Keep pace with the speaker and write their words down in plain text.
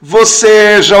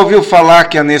Você já ouviu falar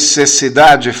que a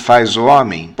necessidade faz o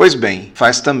homem? Pois bem,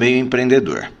 faz também o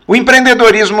empreendedor. O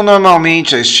empreendedorismo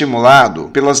normalmente é estimulado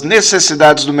pelas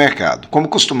necessidades do mercado. Como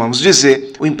costumamos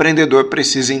dizer, o empreendedor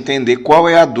precisa entender qual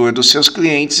é a dor dos seus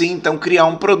clientes e então criar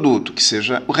um produto que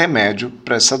seja o remédio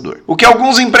para essa dor. O que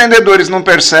alguns empreendedores não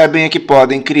percebem é que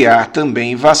podem criar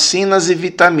também vacinas e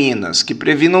vitaminas que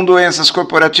previnam doenças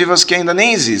corporativas que ainda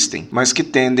nem existem, mas que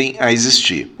tendem a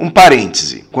existir. Um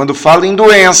parêntese: quando falo em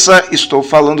doença, estou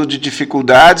falando de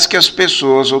dificuldades que as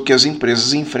pessoas ou que as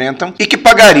empresas enfrentam e que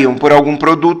pagariam por algum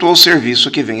produto ou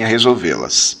serviço que venha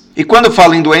resolvê-las. E quando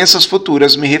falo em doenças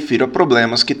futuras, me refiro a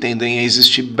problemas que tendem a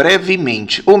existir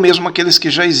brevemente, ou mesmo aqueles que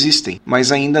já existem,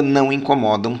 mas ainda não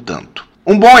incomodam tanto.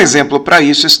 Um bom exemplo para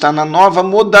isso está na nova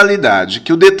modalidade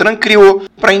que o Detran criou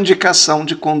para indicação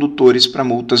de condutores para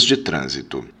multas de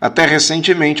trânsito. Até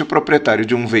recentemente, o proprietário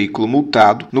de um veículo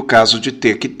multado, no caso de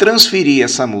ter que transferir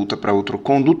essa multa para outro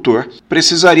condutor,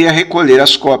 precisaria recolher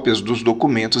as cópias dos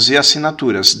documentos e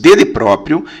assinaturas dele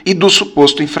próprio e do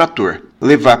suposto infrator,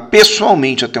 levar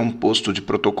pessoalmente até um posto de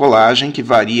protocolagem, que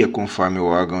varia conforme o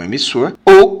órgão emissor,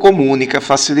 ou, como única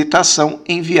facilitação,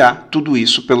 enviar tudo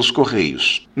isso pelos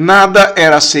correios. Nada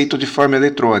era aceito de forma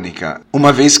eletrônica,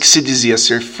 uma vez que se dizia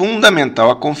ser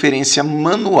fundamental a conferência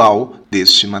manual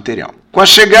deste material. Com a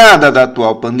chegada da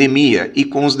atual pandemia e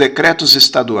com os decretos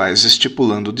estaduais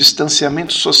estipulando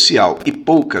distanciamento social e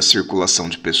pouca circulação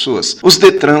de pessoas, os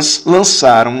Detrans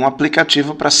lançaram um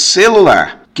aplicativo para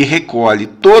celular que recolhe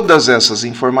todas essas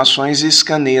informações e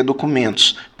escaneia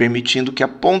documentos, permitindo que a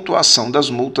pontuação das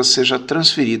multas seja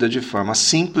transferida de forma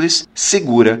simples,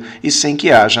 segura e sem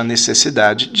que haja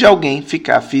necessidade de alguém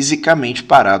ficar fisicamente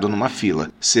parado numa fila,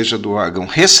 seja do órgão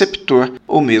receptor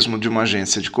ou mesmo de uma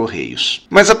agência de correios.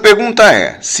 Mas a pergunta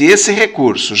é, se esse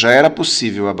recurso já era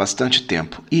possível há bastante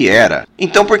tempo, e era,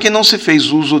 então por que não se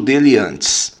fez uso dele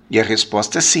antes? E a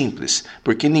resposta é simples,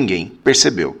 porque ninguém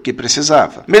percebeu que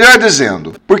precisava. Melhor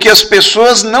dizendo, porque as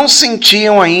pessoas não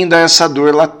sentiam ainda essa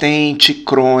dor latente,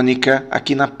 crônica,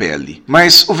 aqui na pele.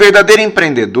 Mas o verdadeiro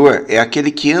empreendedor é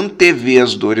aquele que antevê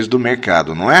as dores do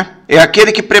mercado, não é? É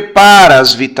aquele que prepara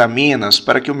as vitaminas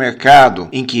para que o mercado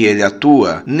em que ele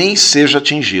atua nem seja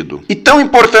atingido. E tão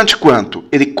importante quanto,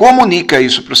 ele comunica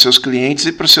isso para os seus clientes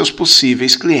e para os seus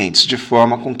possíveis clientes, de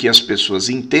forma com que as pessoas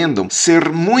entendam ser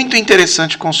muito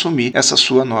interessante consumir essa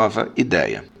sua nova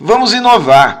ideia. Vamos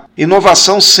inovar.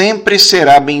 Inovação sempre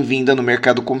será bem-vinda no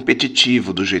mercado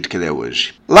competitivo do jeito que ele é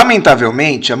hoje.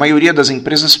 Lamentavelmente, a maioria das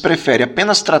empresas prefere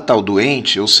apenas tratar o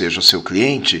doente, ou seja, o seu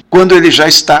cliente, quando ele já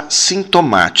está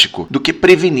sintomático, do que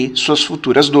prevenir suas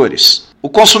futuras dores. O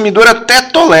consumidor até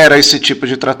tolera esse tipo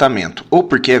de tratamento, ou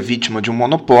porque é vítima de um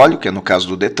monopólio, que é no caso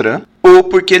do Detran, ou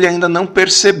porque ele ainda não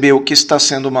percebeu que está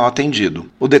sendo mal atendido.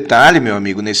 O detalhe, meu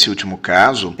amigo, nesse último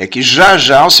caso, é que já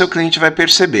já o seu cliente vai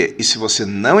perceber, e se você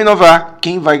não inovar,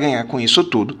 quem vai ganhar com isso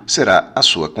tudo será a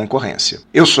sua concorrência.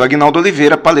 Eu sou Aguinaldo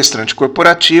Oliveira, palestrante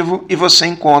corporativo, e você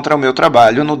encontra o meu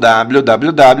trabalho no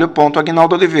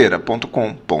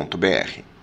www.aguinaldooliveira.com.br.